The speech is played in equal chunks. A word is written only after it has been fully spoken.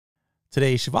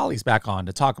Today, Shivali's back on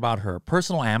to talk about her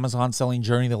personal Amazon selling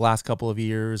journey the last couple of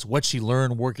years, what she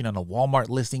learned working on a Walmart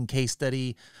listing case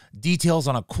study, details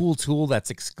on a cool tool that's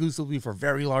exclusively for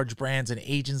very large brands and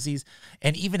agencies,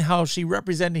 and even how she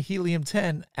represented Helium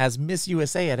 10 as Miss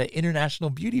USA at an international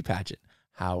beauty pageant.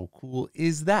 How cool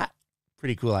is that?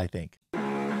 Pretty cool, I think.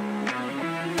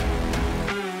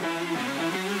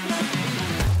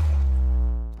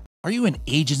 Are you an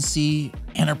agency,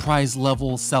 enterprise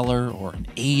level seller, or an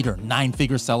 8 or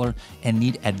 9-figure seller and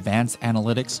need advanced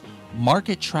analytics?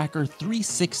 Market Tracker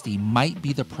 360 might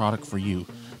be the product for you.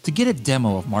 To get a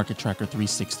demo of Market Tracker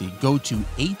 360, go to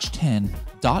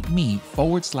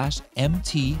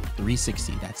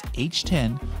h10.me/MT360. That's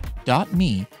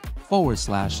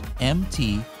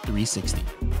h10.me/MT360.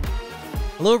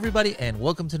 Hello, everybody, and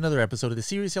welcome to another episode of the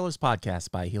Serious Sellers Podcast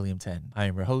by Helium 10. I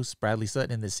am your host, Bradley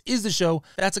Sutton, and this is the show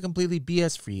that's a completely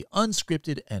BS-free,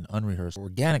 unscripted, and unrehearsed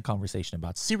organic conversation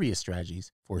about serious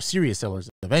strategies for serious sellers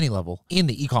of any level in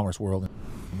the e-commerce world.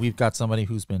 We've got somebody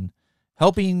who's been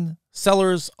helping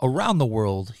sellers around the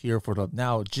world here for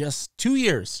now just 2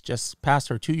 years, just past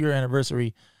her 2-year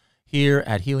anniversary here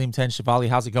at Helium 10. Shivali,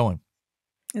 how's it going?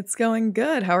 It's going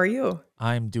good. How are you?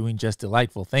 I'm doing just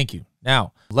delightful. Thank you.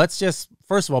 Now, let's just,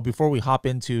 first of all, before we hop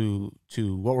into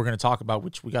what we're going to talk about,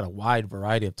 which we got a wide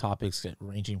variety of topics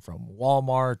ranging from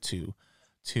Walmart to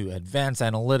advanced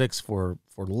analytics for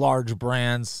large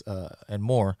brands and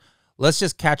more. Let's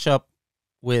just catch up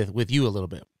with you a little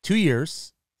bit. 2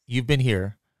 years you've been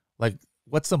here. Like,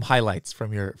 what's some highlights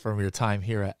from your time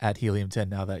here at Helium 10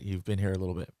 now that you've been here a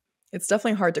little bit? It's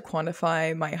definitely hard to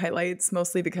quantify my highlights,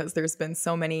 mostly because there's been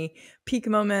so many peak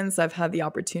moments. I've had the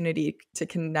opportunity to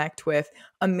connect with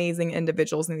amazing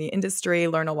individuals in the industry,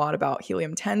 learn a lot about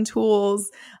Helium 10 tools,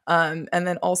 and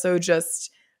then also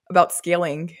just about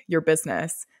scaling your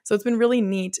business. So it's been really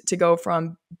neat to go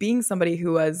from being somebody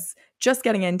who was just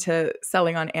getting into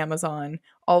selling on Amazon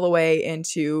all the way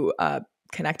into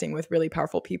connecting with really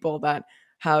powerful people that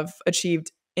have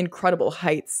achieved incredible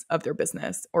heights of their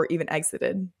business or even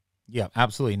exited. Yeah,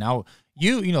 absolutely. Now,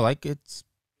 you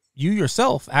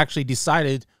yourself actually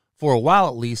decided for a while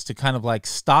at least to kind of like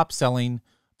stop selling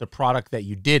the product that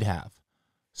you did have.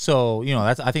 So,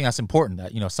 I think that's important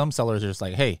that, some sellers are just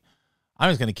like, hey,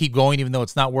 I'm just going to keep going even though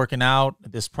it's not working out.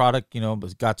 This product,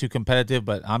 got too competitive,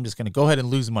 but I'm just going to go ahead and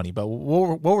lose money. But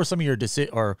what were some of your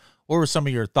what were some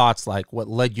of your thoughts, like what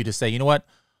led you to say, you know what,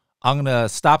 I'm going to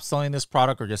stop selling this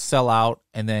product or just sell out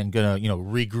and then going to,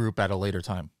 regroup at a later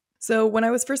time? So when I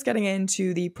was first getting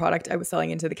into the product I was selling,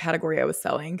 into the category I was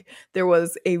selling, there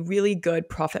was a really good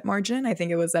profit margin. I think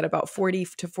it was at about 40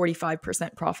 to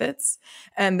 45% profits.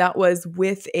 And that was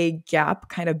with a gap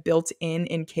kind of built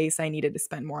in case I needed to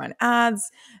spend more on ads.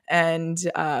 And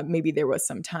maybe there was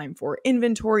some time for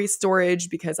inventory storage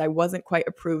because I wasn't quite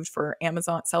approved for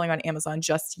Amazon, selling on Amazon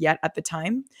just yet at the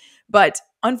time. But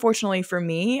unfortunately for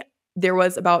me, there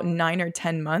was about 9 or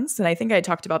 10 months, and I think I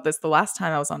talked about this the last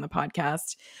time I was on the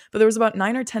podcast, but there was about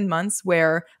 9 or 10 months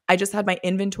where I just had my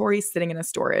inventory sitting in a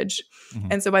storage. Mm-hmm.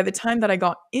 And so by the time that I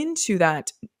got into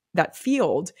that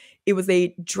field, it was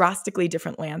a drastically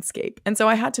different landscape. And so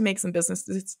I had to make some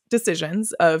business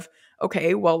decisions of,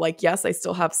 okay, well, like, yes, I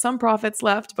still have some profits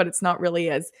left, but it's not really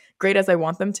as great as I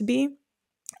want them to be.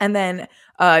 And then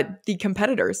the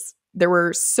competitors. There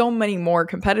were so many more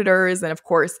competitors. And of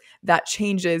course, that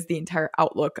changes the entire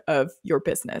outlook of your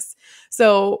business.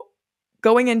 So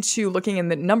going into looking at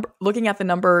the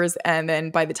numbers, and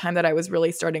then by the time that I was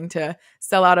really starting to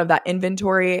sell out of that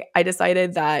inventory, I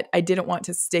decided that I didn't want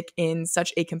to stick in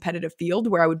such a competitive field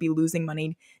where I would be losing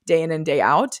money day in and day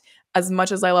out. As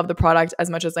much as I love the product, as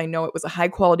much as I know it was a high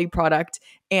quality product.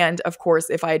 And of course,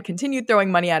 if I had continued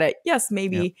throwing money at it, yes,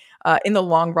 maybe in the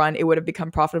long run, it would have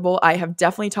become profitable. I have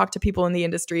definitely talked to people in the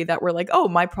industry that were like, oh,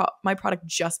 my product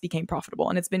just became profitable.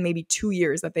 And it's been maybe 2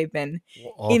 years that they've been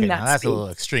in that that's space. A little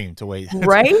extreme to wait,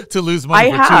 right? to lose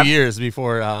money for 2 years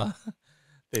before I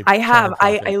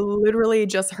literally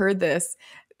just heard this.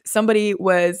 Somebody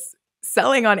was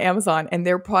selling on Amazon and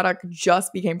their product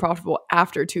just became profitable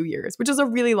after 2 years, which is a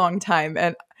really long time.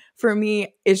 And for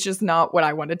me, it's just not what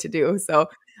I wanted to do. So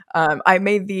I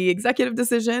made the executive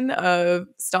decision of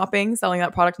stopping selling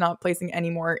that product, not placing any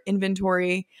more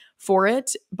inventory for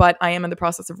it. But I am in the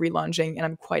process of relaunching and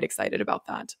I'm quite excited about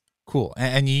that. Cool.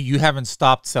 And you haven't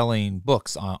stopped selling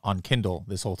books on Kindle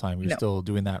this whole time. You're still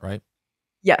doing that, right?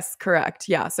 Yes, correct.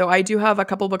 Yeah. So I do have a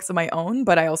couple books of my own,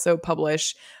 but I also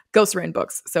publish ghostwritten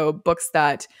books. So books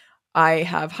that I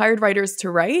have hired writers to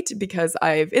write because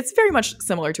it's very much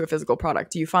similar to a physical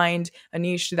product. You find a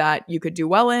niche that you could do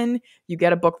well in, you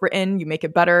get a book written, you make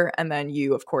it better, and then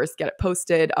you, of course, get it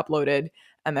posted, uploaded,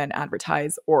 and then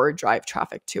advertise or drive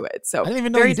traffic to it. I So didn't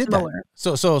even know you very did that.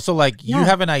 similar. So like you Yeah.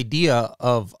 have an idea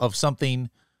of something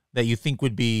that you think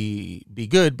would be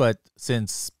good, but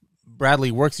since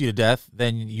Bradley works you to death,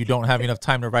 then you don't have enough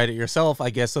time to write it yourself, I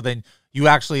guess. So then you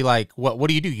actually like what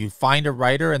do? You find a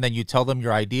writer and then you tell them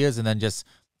your ideas and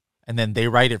then they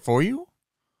write it for you?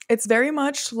 It's very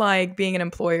much like being an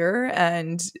employer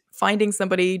and finding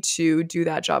somebody to do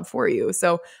that job for you.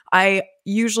 So I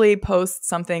usually post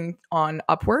something on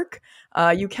Upwork.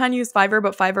 You can use Fiverr,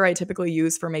 but Fiverr I typically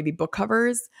use for maybe book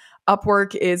covers.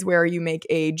 Upwork is where you make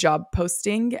a job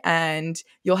posting and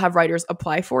you'll have writers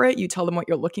apply for it. You tell them what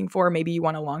you're looking for. Maybe you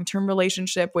want a long term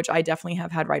relationship, which I definitely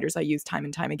have had writers I use time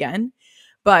and time again.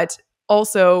 But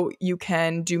also, you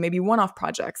can do maybe one off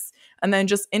projects and then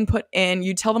just input in.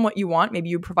 You tell them what you want. Maybe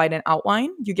you provide an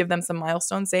outline, you give them some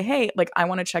milestones, say, hey, like I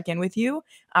want to check in with you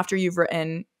after you've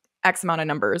written X amount of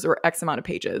numbers or X amount of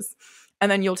pages.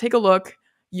 And then you'll take a look,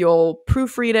 you'll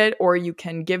proofread it, or you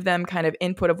can give them kind of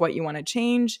input of what you want to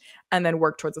change and then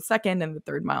work towards the second and the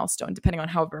third milestone, depending on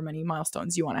however many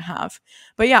milestones you want to have.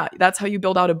 But yeah, that's how you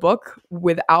build out a book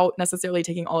without necessarily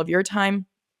taking all of your time.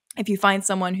 If you find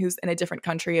someone who's in a different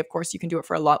country, of course, you can do it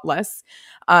for a lot less,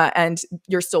 and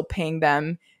you're still paying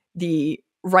them the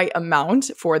right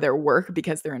amount for their work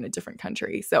because they're in a different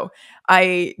country. So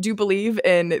I do believe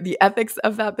in the ethics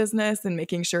of that business and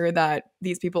making sure that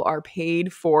these people are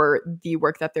paid for the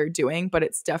work that they're doing, but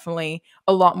it's definitely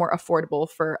a lot more affordable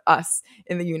for us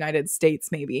in the United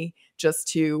States, maybe just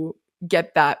to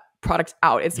get that product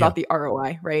out. It's Yeah. about the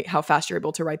ROI, right? How fast you're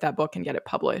able to write that book and get it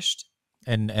published.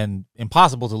 And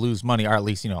impossible to lose money, or at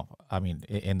least, I mean,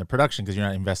 in the production, because you're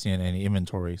not investing in any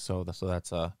inventory. So that's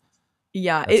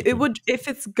Yeah, that's a it good. would, if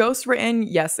it's ghost written,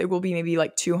 yes, it will be maybe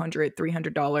like $200,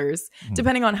 $300, Mhm.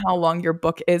 depending on how long your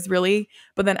book is really.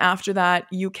 But then after that,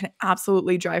 you can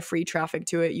absolutely drive free traffic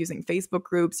to it using Facebook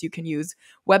groups. You can use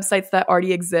websites that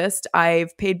already exist.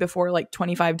 I've paid before like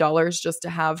 $25 just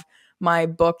to have my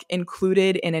book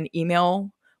included in an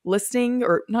email listing,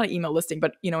 or not an email listing,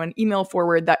 but an email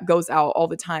forward that goes out all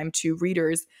the time to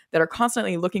readers that are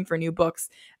constantly looking for new books.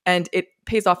 And it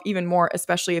pays off even more,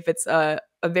 especially if it's a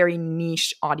very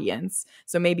niche audience.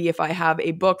 So maybe if I have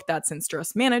a book that's in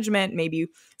stress management, maybe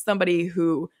somebody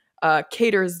who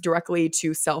caters directly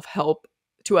to self-help,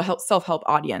 to a self-help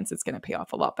audience, it's going to pay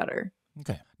off a lot better.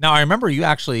 Okay. Now I remember you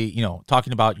actually,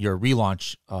 talking about your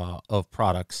relaunch of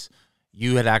products.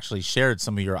 You had actually shared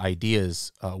some of your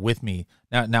ideas with me.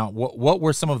 Now, what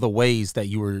were some of the ways that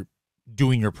you were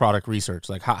doing your product research?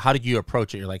 Like, how did you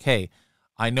approach it? You're like, hey,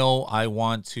 I know I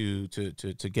want to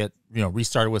get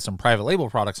restarted with some private label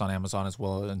products on Amazon as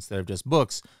well instead of just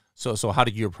books. So how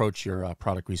did you approach your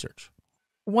product research?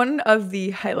 One of the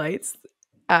highlights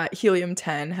at Helium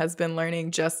 10 has been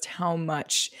learning just how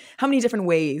many different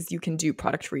ways you can do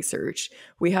product research.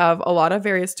 We have a lot of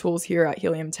various tools here at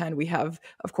Helium 10. We have,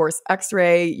 of course,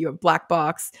 X-Ray, you have Black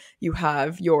Box, you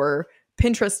have your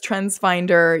Pinterest Trends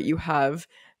Finder, you have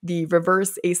the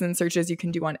reverse ASIN searches you can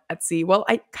do on Etsy. Well,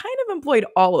 I kind of employed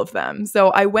all of them. So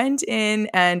I went in,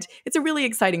 and it's a really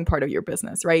exciting part of your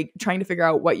business, right? Trying to figure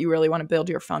out what you really want to build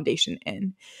your foundation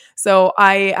in. So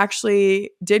I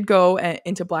actually did go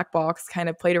into Black Box, kind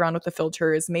of played around with the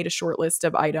filters, made a short list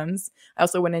of items. I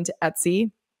also went into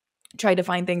Etsy, tried to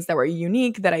find things that were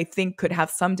unique that I think could have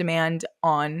some demand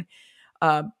on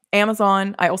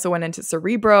Amazon. I also went into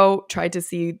Cerebro, tried to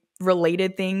see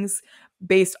related things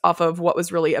based off of what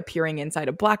was really appearing inside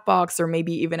a Black Box, or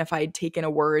maybe even if I had taken a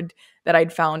word that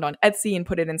I'd found on Etsy and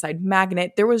put it inside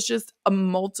Magnet. There was just a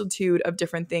multitude of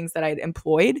different things that I'd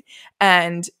employed.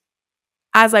 And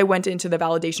as I went into the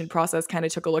validation process, kind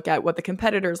of took a look at what the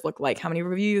competitors look like, how many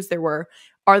reviews there were.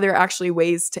 Are there actually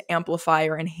ways to amplify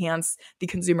or enhance the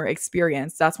consumer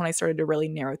experience? That's when I started to really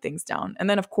narrow things down. And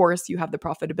then, of course, you have the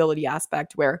profitability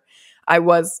aspect, where I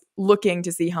was looking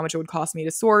to see how much it would cost me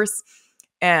to source.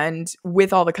 And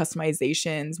with all the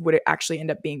customizations, would it actually end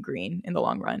up being green in the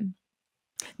long run?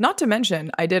 Not to mention,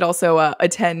 I did also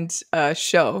attend a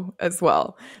show as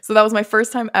well. So that was my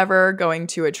first time ever going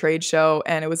to a trade show,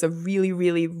 and it was a really,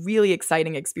 really, really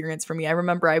exciting experience for me. I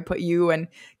remember I put you and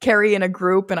Carrie in a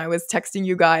group, and I was texting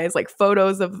you guys like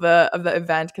photos of the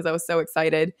event because I was so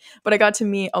excited. But I got to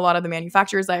meet a lot of the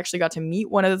manufacturers. I actually got to meet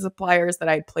one of the suppliers that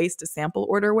I had placed a sample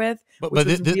order with, But was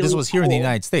this really was here in the cool.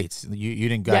 United States. You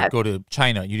didn't Yeah, go to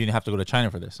China. You didn't have to go to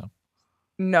China for this. Huh?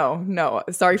 no.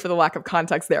 Sorry for the lack of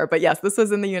context there. But yes, this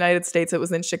was in the United States. It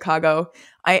was in Chicago.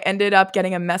 I ended up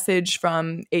getting a message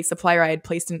from a supplier I had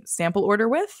placed a sample order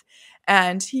with.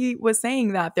 And he was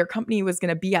saying that their company was going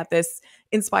to be at this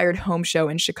Inspired Home show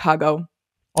in Chicago.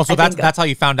 Also, I think, that's how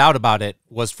you found out about it,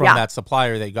 was from yeah. that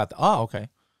supplier that you got. Oh, okay.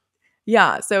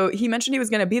 Yeah, so he mentioned he was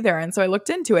going to be there, and so I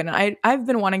looked into it, and I've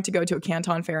been wanting to go to a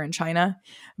Canton fair in China,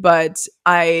 but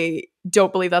I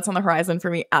don't believe that's on the horizon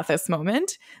for me at this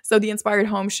moment. So the Inspired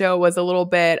Home Show was a little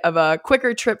bit of a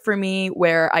quicker trip for me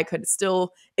where I could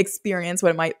still experience what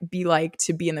it might be like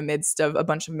to be in the midst of a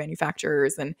bunch of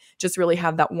manufacturers and just really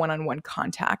have that one-on-one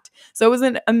contact. So it was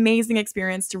an amazing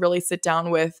experience to really sit down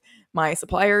with my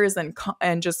suppliers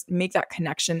and just make that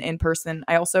connection in person.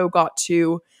 I also got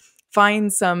to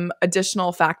find some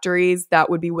additional factories that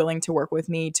would be willing to work with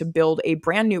me to build a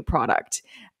brand new product.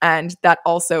 And that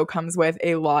also comes with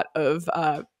a lot of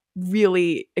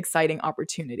really exciting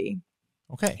opportunity.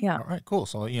 Okay. Yeah. All right, cool.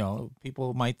 So,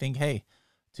 people might think, hey,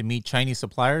 to meet Chinese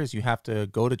suppliers, you have to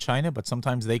go to China, but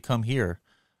sometimes they come here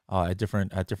at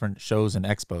different shows and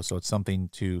expos. So it's something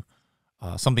to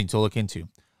look into.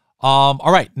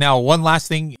 All right. Now, one last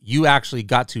thing, you actually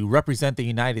got to represent the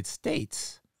United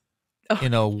States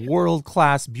in a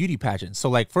world-class beauty pageant. So,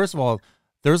 like, first of all,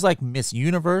 there's like Miss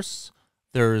Universe,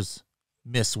 there's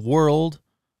Miss World,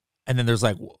 and then there's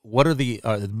like, what are the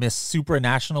Miss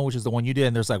Supranational, which is the one you did,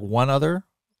 and there's like one other,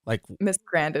 like Miss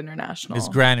Grand International. Miss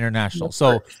Grand International. Miss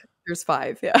So Earth. There's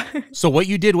 5, yeah. so what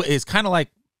you did is kind of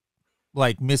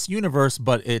like Miss Universe,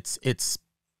 but it's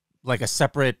like a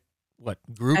separate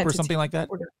group Entity. or something like that.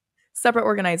 Separate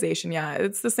organization, yeah.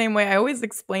 It's the same way I always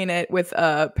explain it with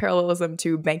parallelism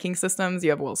to banking systems.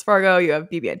 You have Wells Fargo, you have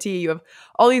BB&T, you have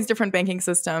all these different banking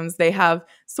systems. They have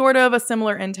sort of a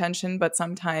similar intention, but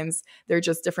sometimes they're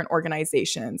just different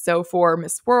organizations. So for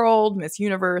Miss World, Miss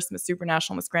Universe, Miss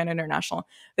Supranational, Miss Grand International,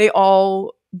 they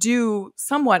all do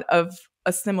somewhat of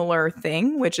a similar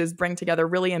thing, which is bring together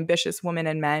really ambitious women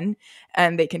and men,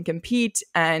 and they can compete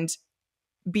and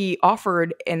be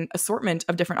offered an assortment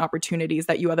of different opportunities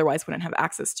that you otherwise wouldn't have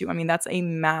access to. I mean, that's a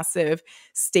massive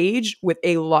stage with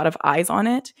a lot of eyes on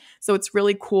it. So it's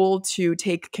really cool to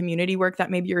take community work that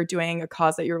maybe you're doing, a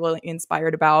cause that you're really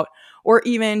inspired about, or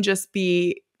even just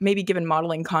be maybe given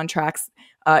modeling contracts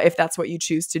if that's what you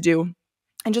choose to do,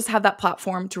 and just have that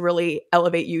platform to really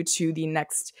elevate you to the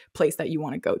next place that you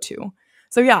want to go to.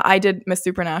 So yeah, I did Miss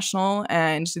Supranational,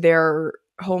 and their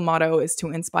whole motto is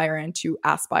to inspire and to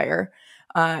aspire.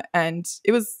 And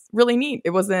it was really neat. It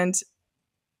was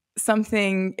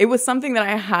something that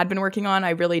I had been working on. I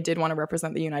really did want to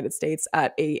represent the United States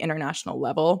at a international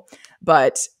level,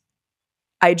 but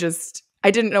I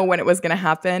didn't know when it was going to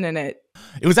happen. And it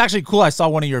was actually cool. I saw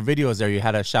one of your videos there. You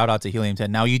had a shout out to Helium 10.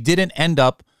 Now, you didn't end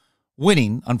up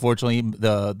winning, unfortunately,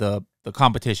 the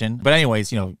competition. But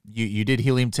anyways, you did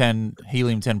Helium 10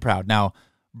 proud. Now,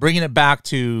 bringing it back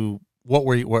to what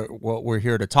we're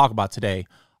here to talk about today.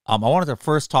 I wanted to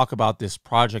first talk about this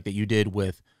project that you did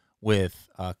with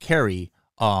Carrie.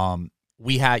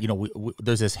 We had,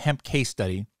 there's this hemp case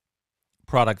study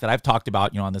product that I've talked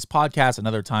about, on this podcast, and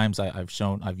other times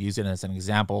I've used it as an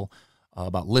example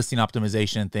about listing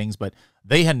optimization and things, but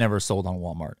they had never sold on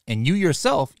Walmart. And you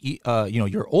yourself,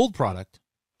 your old product,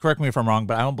 correct me if I'm wrong,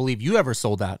 but I don't believe you ever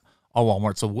sold that on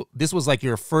Walmart. So this was like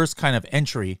your first kind of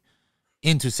entry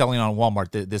into selling on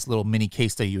Walmart, this little mini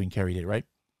case study you and Carrie did, right?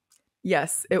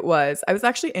 Yes, it was. I was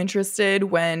actually interested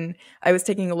when I was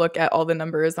taking a look at all the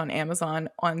numbers on Amazon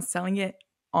on selling it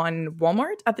on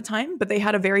Walmart at the time, but they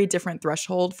had a very different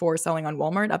threshold for selling on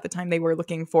Walmart. At the time, they were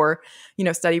looking for,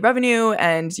 steady revenue,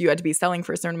 and you had to be selling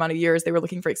for a certain amount of years. They were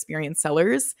looking for experienced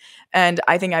sellers. And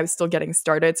I think I was still getting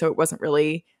started, so it wasn't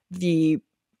really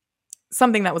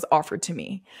something that was offered to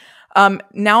me.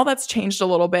 Now that's changed a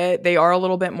little bit. They are a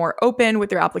little bit more open with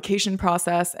their application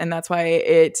process. And that's why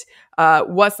it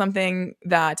was something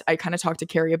that I kind of talked to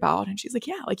Carrie about. And she's like,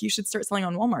 yeah, like you should start selling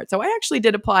on Walmart. So I actually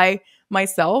did apply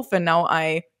myself. And now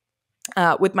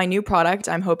with my new product,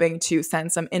 I'm hoping to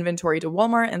send some inventory to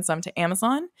Walmart and some to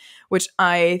Amazon, which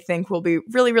I think will be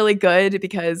really, really good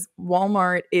because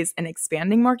Walmart is an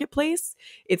expanding marketplace.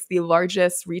 It's the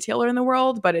largest retailer in the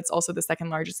world, but it's also the second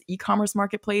largest e-commerce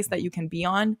marketplace that you can be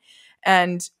on.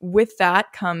 And with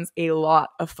that comes a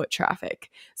lot of foot traffic.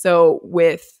 So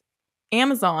with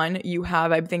Amazon, you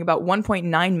have, I think, about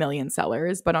 1.9 million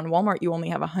sellers, but on Walmart, you only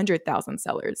have 100,000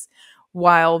 sellers,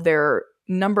 while their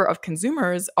number of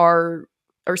consumers are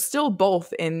still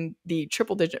both in the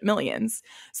triple digit millions.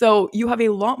 So you have a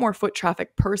lot more foot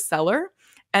traffic per seller.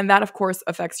 And that, of course,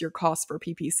 affects your cost for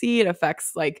PPC. It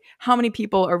affects like how many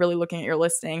people are really looking at your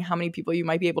listing, how many people you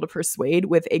might be able to persuade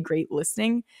with a great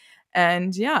listing.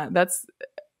 And yeah, that's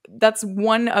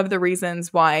one of the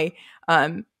reasons why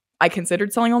I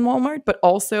considered selling on Walmart, but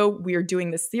also we are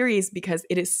doing this series because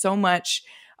it is so much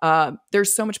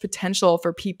there's so much potential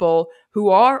for people who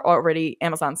are already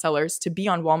Amazon sellers to be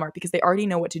on Walmart because they already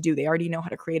know what to do. They already know how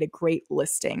to create a great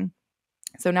listing.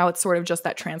 So now it's sort of just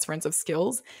that transference of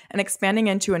skills and expanding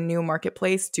into a new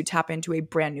marketplace to tap into a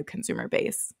brand new consumer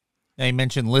base. Now you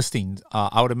mentioned listings.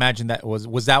 I would imagine that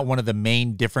was that one of the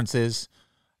main differences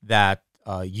that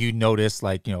you noticed,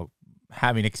 like,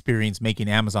 having experience making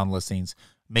Amazon listings,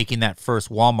 making that first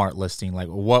Walmart listing. Like,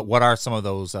 what are some of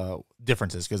those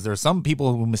differences? Because there's some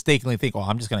people who mistakenly think, oh,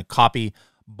 I'm just going to copy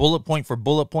bullet point for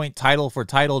bullet point, title for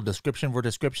title, description for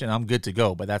description, I'm good to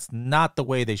go. But that's not the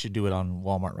way they should do it on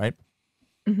Walmart, right?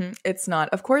 It's not.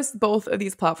 Of course, both of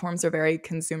these platforms are very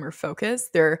consumer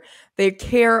focused. They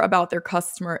care about their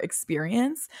customer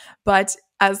experience, but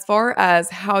as far as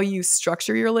how you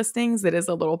structure your listings, it is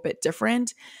a little bit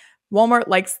different. Walmart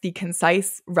likes the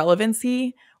concise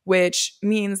relevancy, which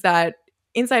means that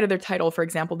inside of their title, for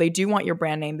example, they do want your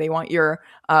brand name, they want your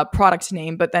product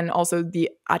name, but then also the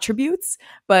attributes,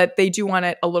 but they do want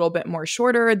it a little bit more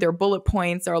shorter. Their bullet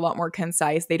points are a lot more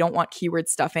concise. They don't want keyword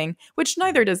stuffing, which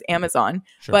neither does Amazon.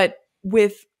 Sure. But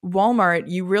with Walmart,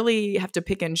 you really have to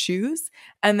pick and choose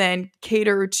and then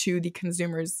cater to the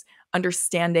consumer's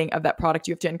understanding of that product.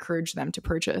 You have to encourage them to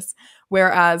purchase.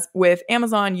 Whereas with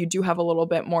Amazon, you do have a little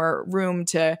bit more room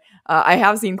to, I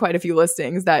have seen quite a few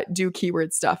listings that do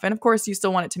keyword stuff. And of course, you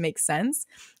still want it to make sense.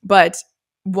 But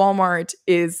Walmart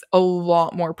is a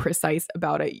lot more precise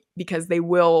about it because they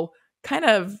will kind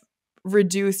of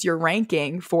reduce your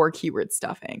ranking for keyword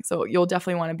stuffing. So you'll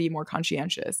definitely want to be more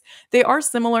conscientious. They are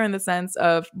similar in the sense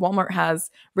of Walmart has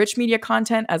rich media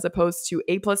content as opposed to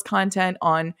A+ content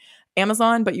on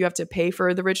Amazon, but you have to pay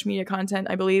for the rich media content,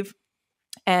 I believe.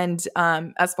 And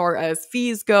as far as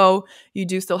fees go, you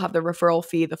do still have the referral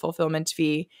fee, the fulfillment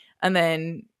fee, and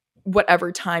then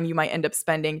whatever time you might end up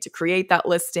spending to create that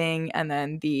listing, and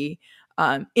then the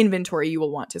inventory you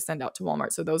will want to send out to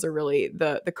Walmart. So those are really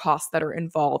the costs that are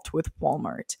involved with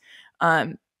Walmart.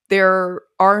 There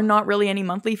are not really any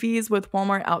monthly fees with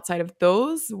Walmart outside of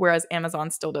those, whereas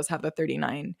Amazon still does have the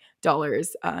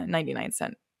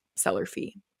 $39.99 seller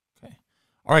fee. Okay.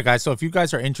 All right, guys. So if you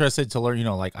guys are interested to learn,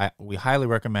 we highly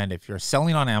recommend, if you're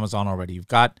selling on Amazon already, you've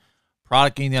got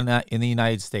product in the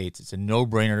United States, it's a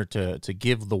no-brainer to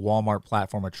give the Walmart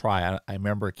platform a try. I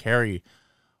remember Carrie,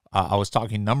 I was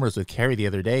talking numbers with Carrie the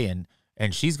other day,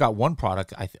 and she's got one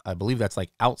product, I believe that's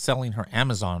like outselling her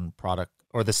Amazon product,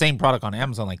 or the same product on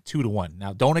Amazon, like 2-to-1.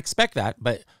 Now, don't expect that,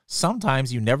 but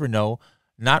sometimes you never know.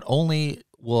 Not only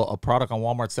will a product on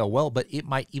Walmart sell well, but it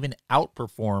might even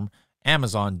outperform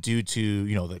Amazon due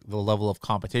to, the level of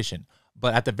competition.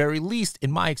 But at the very least,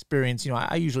 in my experience,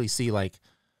 I usually see like,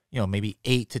 maybe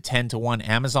 8 to 10 to 1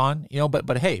 Amazon,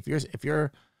 but hey, if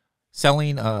you're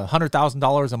selling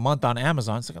 $100,000 a month on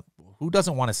Amazon, it's like, who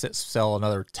doesn't want to sell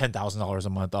another $10,000 a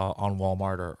month on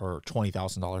Walmart, or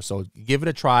 $20,000? So give it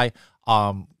a try.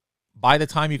 By the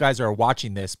time you guys are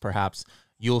watching this, perhaps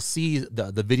you'll see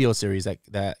the video series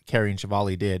that Carrie and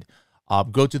Shivali did.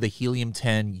 Go to the Helium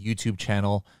 10 YouTube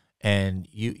channel, and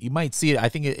you might see it. I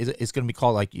think it's going to be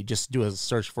called, like, you just do a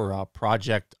search for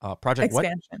project Expansion. what?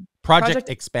 Project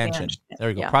Expansion. There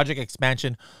you go. Yeah. Project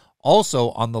Expansion. Also,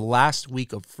 on the last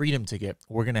week of Freedom Ticket,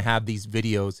 we're going to have these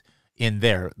videos in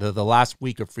there. The last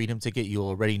week of Freedom Ticket, you'll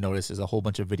already notice, is a whole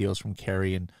bunch of videos from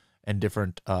Carrie and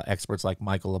different experts like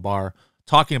Michael Labar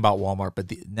talking about Walmart.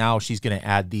 But now she's going to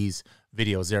add these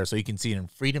videos there. So you can see it in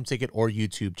Freedom Ticket or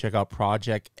YouTube. Check out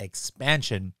Project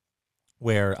Expansion,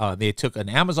 where they took an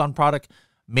Amazon product,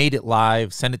 made it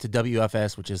live, sent it to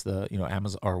WFS, which is the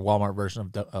Amazon or Walmart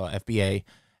version of FBA,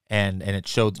 and it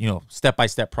showed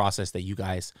step-by-step process that you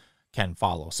guys can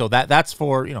follow. So that's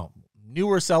for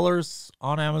newer sellers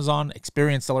on Amazon,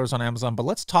 experienced sellers on Amazon. But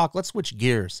let's switch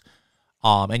gears.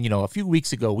 And a few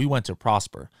weeks ago we went to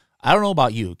Prosper. I don't know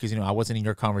about you, because I wasn't in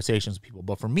your conversations with people,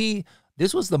 but for me,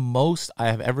 this was the most I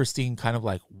have ever seen kind of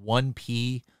like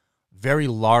 1P, very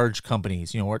large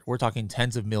companies. We're talking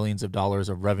tens of millions of dollars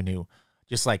of revenue,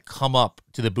 just like come up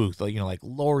to the booth, like like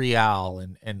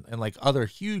L'Oreal and like other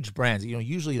huge brands.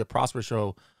 Usually the Prosper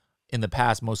show in the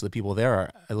past, most of the people there are,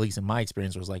 at least in my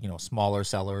experience, was like smaller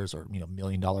sellers or $1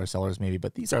 million sellers maybe,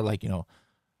 but these are like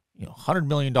 $100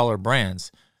 million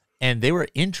brands, and they were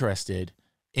interested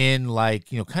in like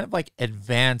kind of like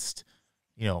advanced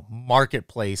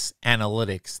marketplace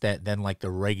analytics that then like the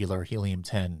regular Helium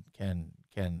 10 can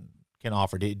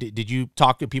offer. Did you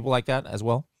talk to people like that as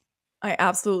well? I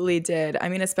absolutely did. I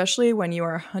mean, especially when you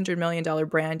are a $100 million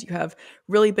brand, you have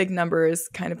really big numbers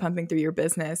kind of pumping through your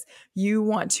business. You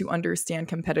want to understand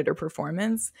competitor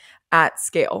performance at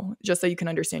scale, just so you can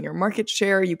understand your market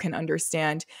share. You can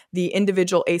understand the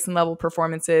individual ASIN level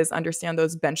performances, understand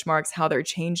those benchmarks, how they're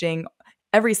changing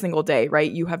every single day,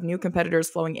 right? You have new competitors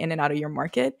flowing in and out of your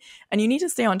market, and you need to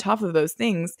stay on top of those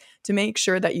things to make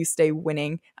sure that you stay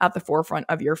winning at the forefront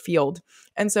of your field.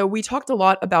 And so we talked a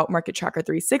lot about Market Tracker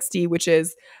 360, which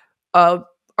is uh,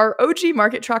 our OG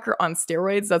market tracker on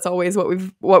steroids. That's always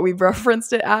what we've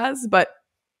referenced it as, but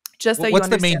just that you What's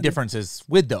the main understand. differences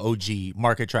with the OG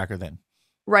market tracker then?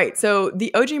 Right. So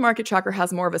the OG market tracker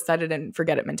has more of a set it and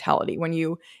forget it mentality. When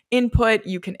you input,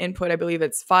 you can input, I believe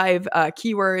it's 5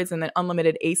 keywords and then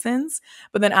unlimited ASINs.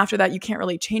 But then after that, you can't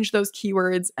really change those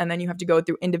keywords. And then you have to go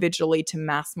through individually to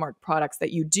mass mark products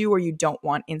that you do or you don't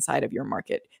want inside of your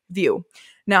market view.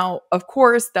 Now, of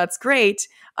course, that's great,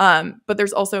 but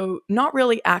there's also not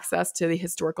really access to the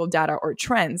historical data or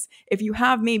trends. If you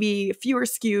have maybe fewer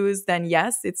SKUs, then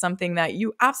yes, it's something that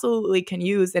you absolutely can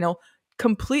use and it'll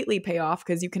completely pay off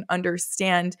because you can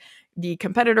understand the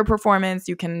competitor performance.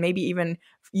 You can maybe even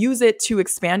use it to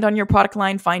expand on your product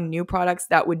line, find new products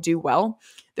that would do well.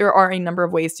 There are a number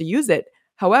of ways to use it.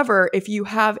 However, if you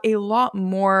have a lot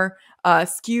more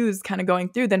SKUs kind of going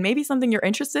through, then maybe something you're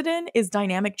interested in is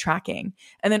dynamic tracking.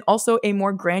 And then also a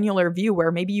more granular view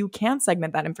where maybe you can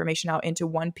segment that information out into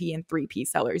 1P and 3P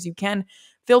sellers. You can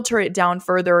filter it down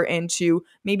further into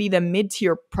maybe the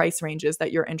mid-tier price ranges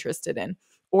that you're interested in,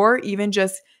 or even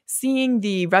just seeing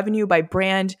the revenue by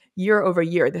brand year over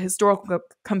year, the historical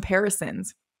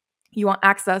comparisons. You want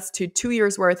access to 2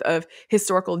 years worth of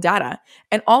historical data.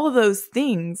 And all of those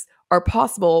things are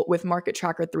possible with Market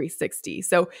Tracker 360.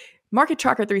 So Market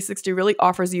Tracker 360 really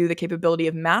offers you the capability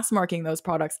of mass marking those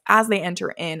products as they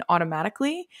enter in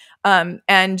automatically.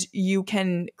 And you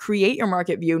can create your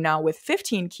market view now with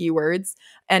 15 keywords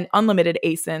and unlimited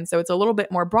ASIN. So it's a little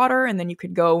bit more broader, and then you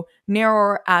could go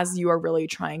narrower as you are really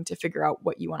trying to figure out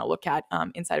what you want to look at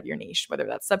inside of your niche, whether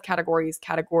that's subcategories,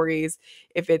 categories,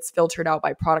 if it's filtered out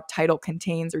by product title,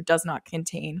 contains or does not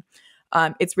contain.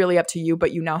 It's really up to you,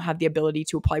 but you now have the ability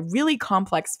to apply really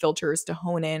complex filters to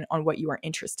hone in on what you are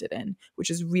interested in, which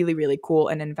is really, really cool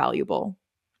and invaluable.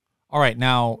 All right,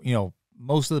 now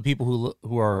most of the people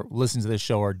who are listening to this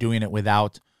show are doing it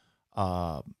without,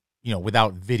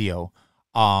 without video.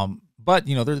 But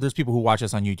there's people who watch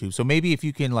us on YouTube. So maybe if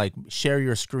you can like share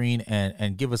your screen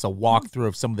and give us a walkthrough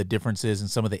of some of the differences and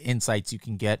some of the insights you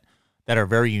can get that are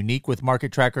very unique with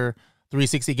Market Tracker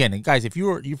 360. Again, and guys, if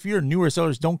you're newer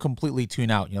sellers, don't completely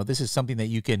tune out. This is something that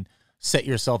you can set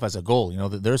yourself as a goal.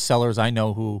 There's sellers I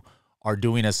know who are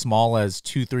doing as small as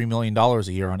 $2-3 million a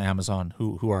year on Amazon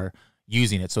who are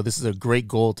using it. So this is a great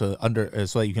goal so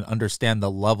that you can understand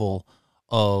the level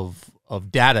of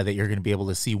data that you're going to be able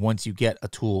to see once you get a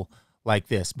tool like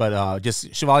this. But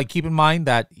just Shivali, keep in mind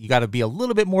that you got to be a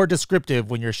little bit more descriptive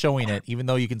when you're showing it, even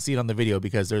though you can see it on the video,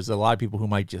 because there's a lot of people who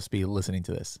might just be listening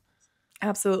to this.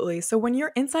 Absolutely. So when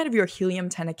you're inside of your Helium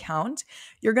 10 account,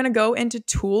 you're going to go into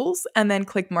Tools and then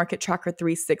click Market Tracker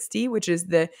 360, which is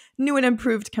the new and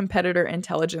improved competitor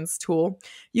intelligence tool.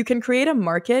 You can create a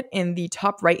market in the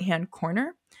top right-hand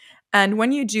corner. And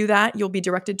when you do that, you'll be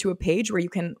directed to a page where you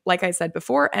can, like I said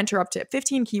before, enter up to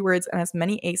 15 keywords and as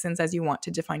many ASINs as you want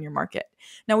to define your market.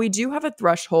 Now, we do have a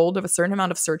threshold of a certain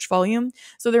amount of search volume,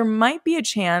 so there might be a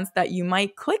chance that you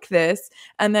might click this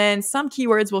and then some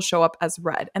keywords will show up as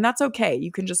red. And that's okay.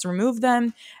 You can just remove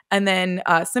them and then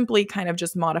simply kind of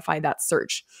just modify that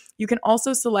search. You can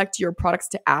also select your products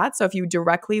to add. So if you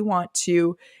directly want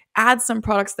to add some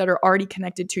products that are already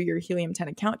connected to your Helium 10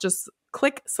 account, just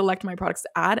click select my products to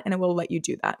add and it will let you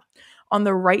do that. On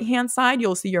the right hand side,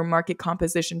 you'll see your market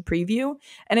composition preview,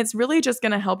 and it's really just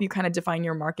going to help you kind of define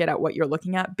your market at what you're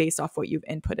looking at based off what you've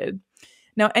inputted.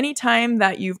 Now, anytime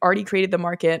that you've already created the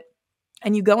market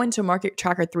and you go into Market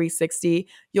Tracker 360,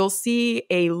 you'll see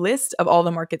a list of all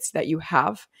the markets that you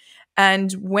have.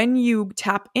 And when you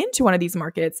tap into one of these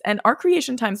markets, and our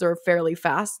creation times are fairly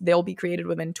fast, they'll be created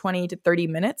within 20 to 30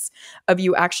 minutes of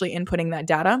you actually inputting that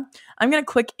data. I'm going to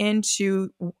click into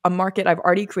a market I've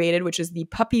already created, which is the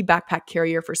puppy backpack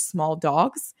carrier for small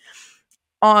dogs.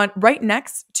 On right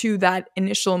next to that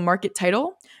initial market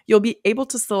title, you'll be able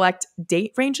to select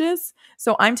date ranges.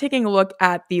 So I'm taking a look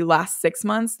at the last 6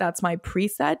 months. That's my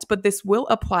preset, but this will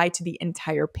apply to the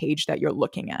entire page that you're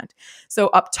looking at. So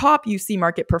up top, you see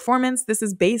market performance. This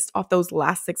is based off those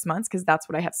last 6 months because that's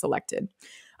what I have selected.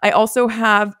 I also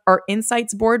have our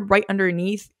insights board right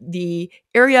underneath the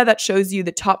area that shows you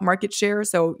the top market share.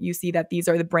 So you see that these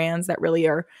are the brands that really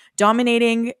are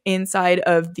dominating inside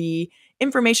of the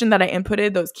information that I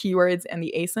inputted, those keywords and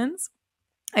the ASINs.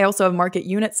 I also have market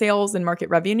unit sales and market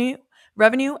revenue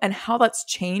and how that's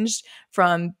changed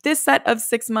from this set of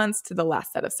 6 months to the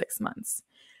last set of 6 months.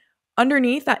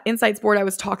 Underneath that insights board I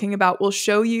was talking about will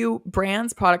show you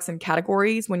brands, products, and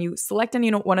categories. When you select any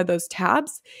one of those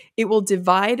tabs, it will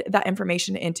divide that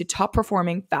information into top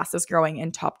performing, fastest growing,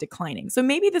 and top declining. So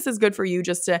maybe this is good for you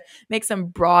just to make some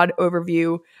broad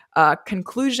overview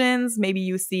conclusions. Maybe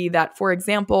you see that, for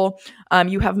example,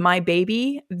 you have My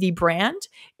Baby, the brand,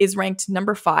 is ranked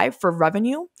number 5 for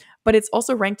revenue, but it's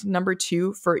also ranked number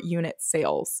 2 for unit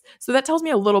sales. So that tells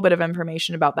me a little bit of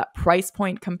information about that price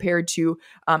point compared to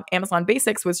Amazon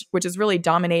Basics, which is really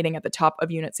dominating at the top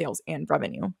of unit sales and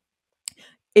revenue.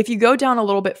 If you go down a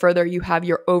little bit further, you have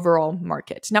your overall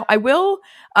market. Now, I will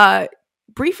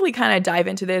briefly kind of dive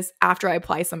into this after I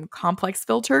apply some complex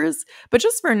filters. But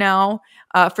just for now,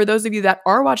 for those of you that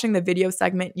are watching the video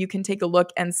segment, you can take a look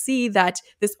and see that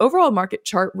this overall market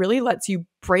chart really lets you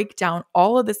break down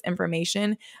all of this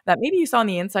information that maybe you saw on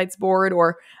the insights board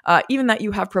or even that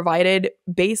you have provided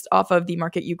based off of the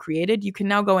market you created. You can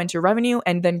now go into revenue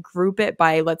and then group it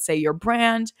by, let's say, your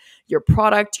brand, your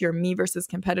product, your me versus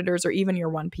competitors, or even your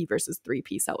 1P versus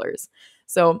 3P sellers.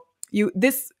 So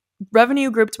this revenue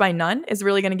grouped by none is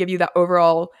really going to give you that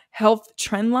overall health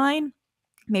trend line.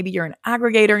 Maybe you're an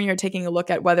aggregator and you're taking a look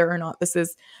at whether or not this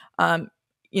is,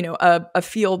 a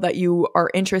field that you are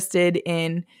interested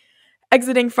in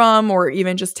exiting from, or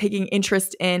even just taking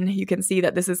interest in. You can see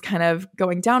that this is kind of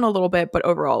going down a little bit, but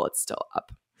overall it's still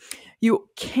up. You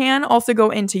can also go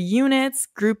into units,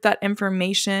 group that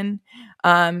information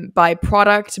by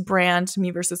product, brand,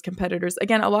 me versus competitors.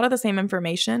 Again, a lot of the same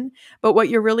information, but what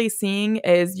you're really seeing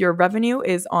is your revenue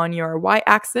is on your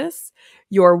y-axis,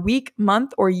 your week,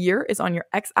 month, or year is on your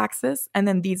x-axis, and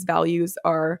then these values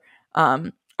are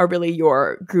really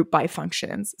your group by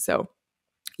functions. So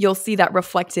you'll see that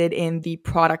reflected in the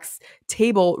products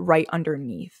table right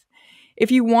underneath. If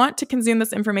you want to consume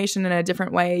this information in a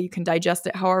different way, you can digest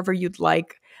it however you'd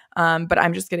like, but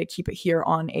I'm just going to keep it here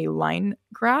on a line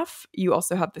graph. You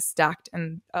also have the stacked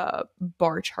and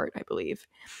bar chart, I believe.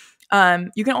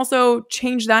 You can also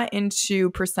change that into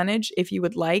percentage if you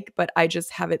would like, but I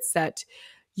just have it set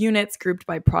units grouped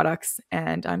by products,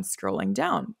 and I'm scrolling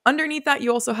down. Underneath that,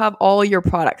 you also have all your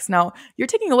products. Now, you're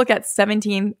taking a look at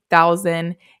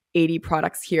 17,080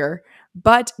 products here,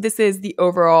 but this is the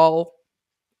overall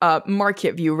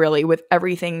market view, really, with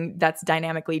everything that's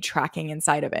dynamically tracking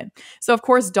inside of it. So, of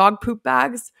course, dog poop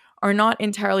bags are not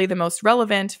entirely the most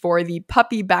relevant for the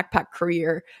puppy backpack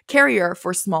carrier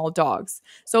for small dogs.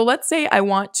 So let's say I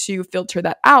want to filter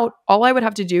that out. All I would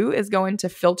have to do is go into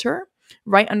filter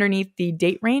right underneath the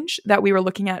date range that we were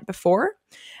looking at before.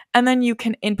 And then you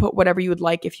can input whatever you would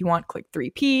like. If you want, click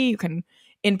 3P. You can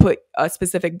input a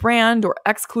specific brand or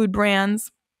exclude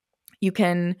brands. You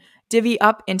can divvy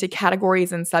up into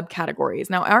categories and subcategories.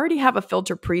 Now, I already have a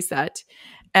filter preset,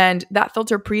 and that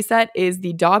filter preset is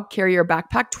the dog carrier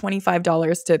backpack,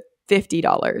 $25 to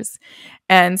 $50.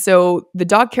 And so the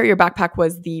dog carrier backpack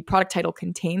was the product title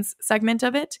contains segment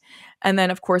of it. And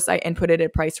then, of course, I inputted a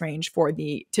price range for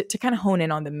to kind of hone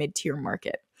in on the mid-tier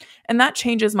market. And that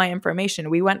changes my information.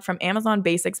 We went from Amazon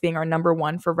Basics being our number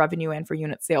 1 for revenue and for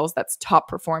unit sales, that's top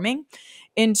performing,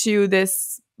 into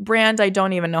this brand I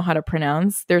don't even know how to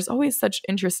pronounce. There's always such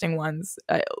interesting ones.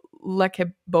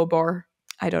 Lekebobor.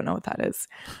 I don't know what that is.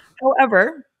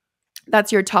 However,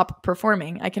 that's your top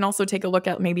performing. I can also take a look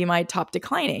at maybe my top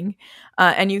declining,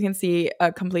 and you can see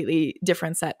a completely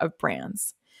different set of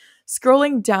brands.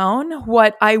 Scrolling down,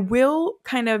 what I will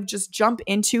kind of just jump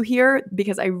into here,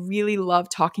 because I really love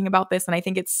talking about this, and I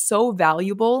think it's so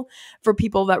valuable for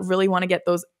people that really want to get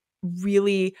those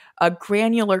really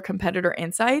granular competitor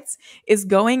insights, is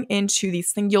going into the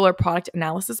singular product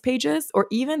analysis pages or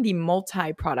even the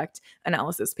multi-product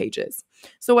analysis pages.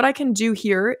 So what I can do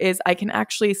here is I can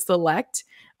actually select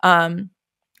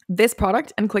this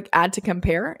product and click add to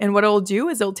compare. And what it'll do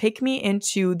is it'll take me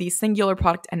into the singular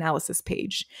product analysis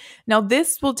page. Now,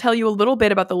 this will tell you a little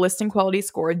bit about the listing quality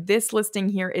score. This listing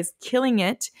here is killing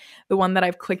it. The one that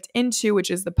I've clicked into, which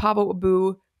is the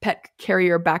Paboo pet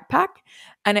carrier backpack,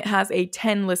 and it has a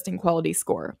 10 listing quality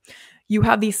score. You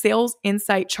have the sales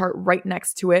insight chart right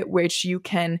next to it, which you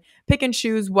can pick and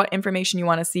choose what information you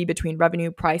want to see between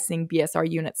revenue, pricing,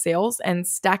 BSR, unit sales, and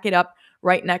stack it up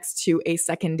right next to a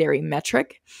secondary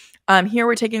metric. Here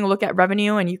we're taking a look at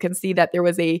revenue, and you can see that there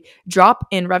was a drop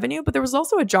in revenue, but there was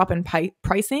also a drop in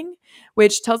pricing,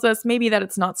 which tells us maybe that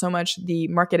it's not so much the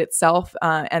market itself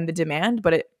and the demand,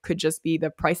 but it could just be the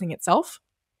pricing itself.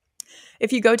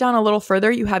 If you go down a little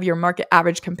further, you have your market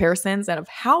average comparisons and of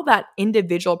how that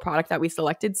individual product that we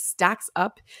selected stacks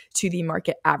up to the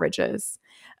market averages.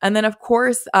 And then, of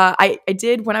course, I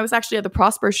did, when I was actually at the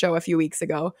Prosper show a few weeks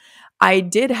ago, I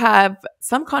did have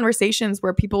some conversations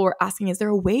where people were asking, is there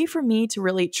a way for me to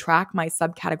really track my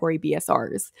subcategory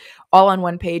BSRs all on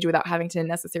one page without having to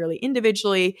necessarily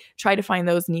individually try to find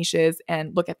those niches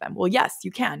and look at them? Well, yes,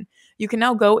 you can. You can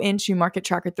now go into Market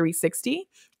Tracker 360.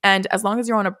 And as long as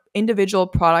you're on an individual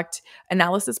product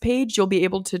analysis page, you'll be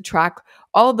able to track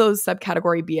all of those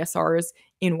subcategory BSRs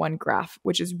in one graph,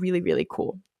 which is really, really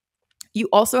cool. You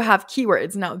also have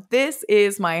keywords. Now, this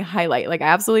is my highlight. Like, I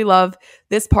absolutely love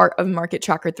this part of Market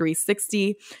Tracker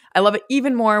 360. I love it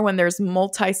even more when there's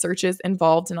multi-searches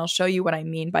involved, and I'll show you what I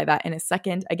mean by that in a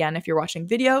second. Again, if you're watching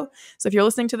video. So if you're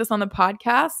listening to this on the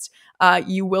podcast,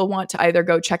 you will want to either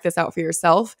go check this out for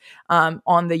yourself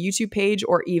on the YouTube page,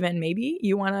 or even maybe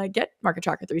you want to get Market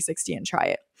Tracker 360 and try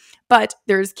it. But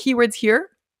there's keywords here.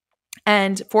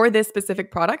 And for this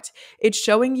specific product, it's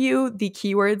showing you the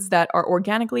keywords that are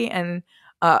organically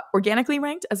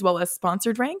ranked as well as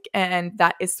sponsored rank, and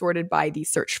that is sorted by the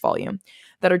search volume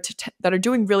that are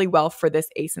doing really well for this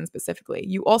ASIN specifically.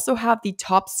 You also have the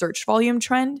top search volume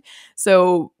trend.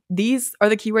 So these are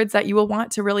the keywords that you will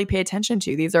want to really pay attention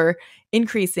to. These are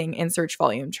increasing in search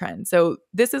volume trend. So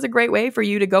this is a great way for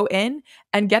you to go in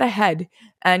and get ahead.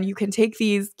 And you can take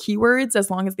these keywords as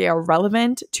long as they are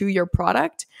relevant to your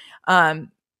product.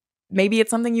 Maybe it's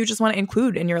something you just want to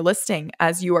include in your listing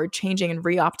as you are changing and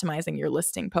re-optimizing your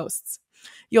listing posts.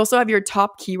 You also have your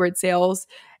top keyword sales,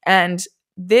 and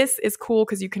this is cool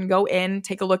because you can go in,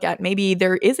 take a look at maybe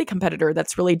there is a competitor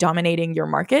that's really dominating your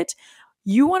market.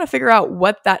 You want to figure out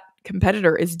what that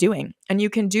competitor is doing, and you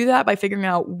can do that by figuring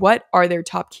out what are their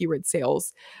top keyword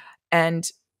sales and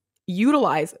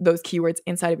utilize those keywords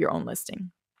inside of your own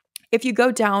listing. If you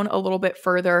go down a little bit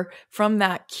further from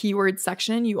that keyword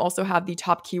section, you also have the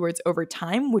top keywords over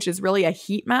time, which is really a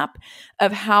heat map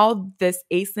of how this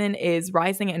ASIN is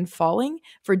rising and falling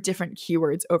for different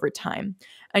keywords over time.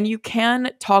 And you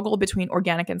can toggle between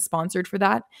organic and sponsored for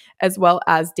that, as well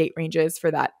as date ranges for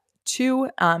that too,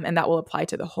 and that will apply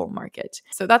to the whole market.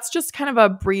 So that's just kind of a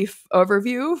brief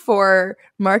overview for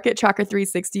Market Tracker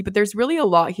 360, but there's really a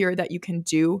lot here that you can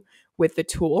do with the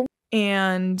tool.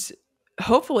 And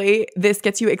hopefully this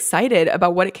gets you excited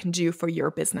about what it can do for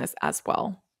your business as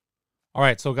well. All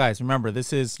right. So guys, remember,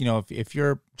 this is, if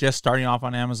you're just starting off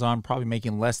on Amazon, probably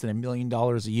making less than $1 million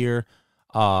a year,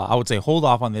 I would say hold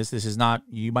off on this. This is not,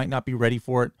 you might not be ready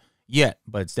for it yet,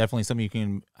 but it's definitely something you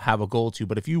can have a goal to.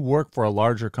 But if you work for a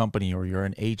larger company or you're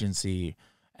an agency,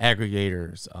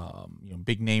 aggregators,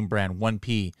 big name brand,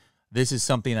 1P, this is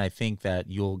something I think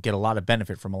that you'll get a lot of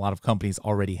benefit from. A lot of companies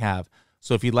already have.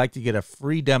 So if you'd like to get a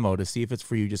free demo to see if it's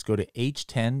for you, just go to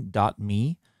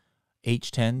h10.me,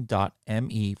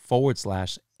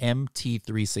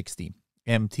 h10.me/MT360.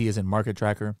 MT is in Market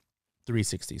Tracker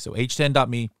 360. So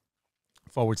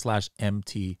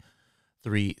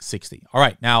h10.me/MT360. All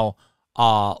right. Now,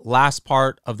 last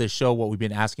part of the show, what we've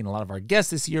been asking a lot of our guests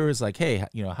this year is like, hey,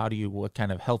 what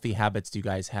kind of healthy habits do you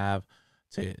guys have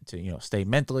to stay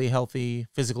mentally healthy,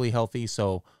 physically healthy?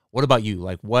 So what about you?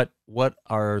 Like, what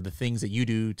are the things that you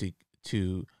do to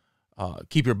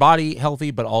keep your body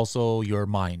healthy, but also your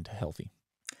mind healthy?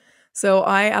 So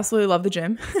I absolutely love the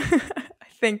gym. I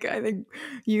think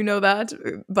you know that,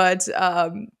 but I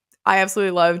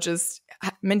absolutely love just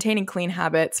maintaining clean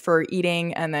habits for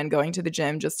eating and then going to the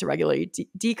gym just to regularly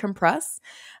decompress.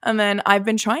 And then I've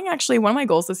been trying, actually, one of my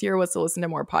goals this year was to listen to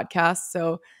more podcasts.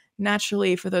 So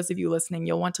naturally, for those of you listening,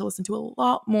 you'll want to listen to a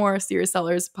lot more Serious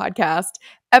Sellers podcast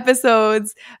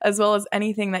episodes, as well as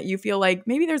anything that you feel like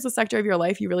maybe there's a sector of your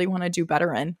life you really want to do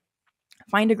better in.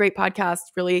 Find a great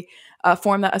podcast, really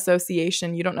form that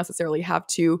association. You don't necessarily have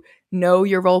to know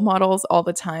your role models all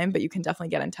the time, but you can definitely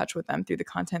get in touch with them through the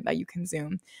content that you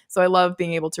consume. So I love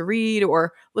being able to read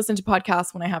or listen to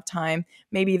podcasts when I have time.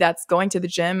 Maybe that's going to the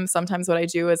gym. Sometimes what I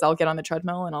do is I'll get on the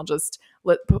treadmill and I'll just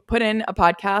put in a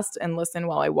podcast and listen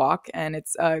while I walk. And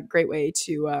it's a great way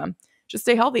to just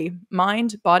stay healthy,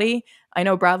 mind, body. I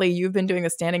know, Bradley, you've been doing a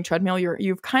standing treadmill.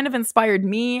 You've kind of inspired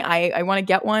me. I want to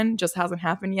get one, just hasn't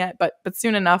happened yet, but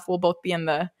soon enough, we'll both be in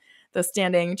the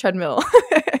standing treadmill.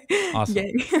 Awesome.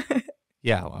 Gang.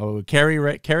 Yeah. Oh,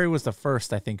 Carrie was the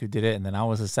first, I think, who did it. And then I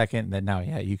was the second. And then now,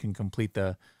 yeah, you can complete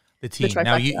the team.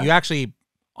 Now you actually,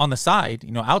 on the side,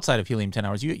 outside of Helium 10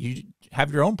 Hours, you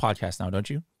have your own podcast now, don't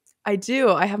you? I do.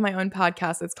 I have my own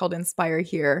podcast. It's called Inspire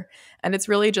Here. And it's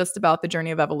really just about the journey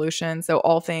of evolution. So,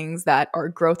 all things that are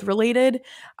growth related.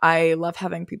 I love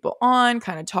having people on,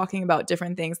 kind of talking about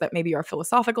different things that maybe are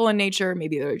philosophical in nature.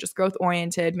 Maybe they're just growth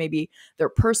oriented. Maybe they're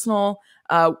personal,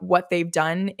 what they've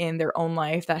done in their own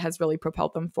life that has really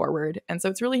propelled them forward. And so,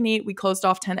 it's really neat. We closed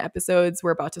off 10 episodes.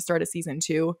 We're about to start a season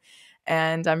 2.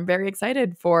 And I'm very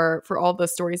excited for all the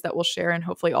stories that we'll share and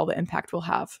hopefully all the impact we'll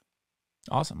have.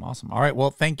 Awesome. Awesome. All right.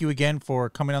 Well, thank you again for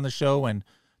coming on the show and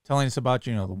telling us about,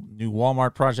 you know, the new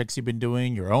Walmart projects you've been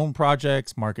doing, your own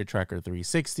projects, Market Tracker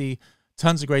 360,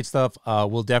 tons of great stuff.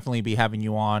 We'll definitely be having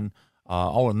you on.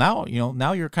 Now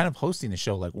you're kind of hosting the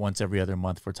show like once every other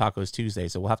month for Tacos Tuesday.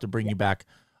 So we'll have to bring you back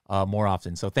more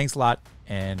often. So thanks a lot,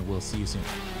 and we'll see you soon.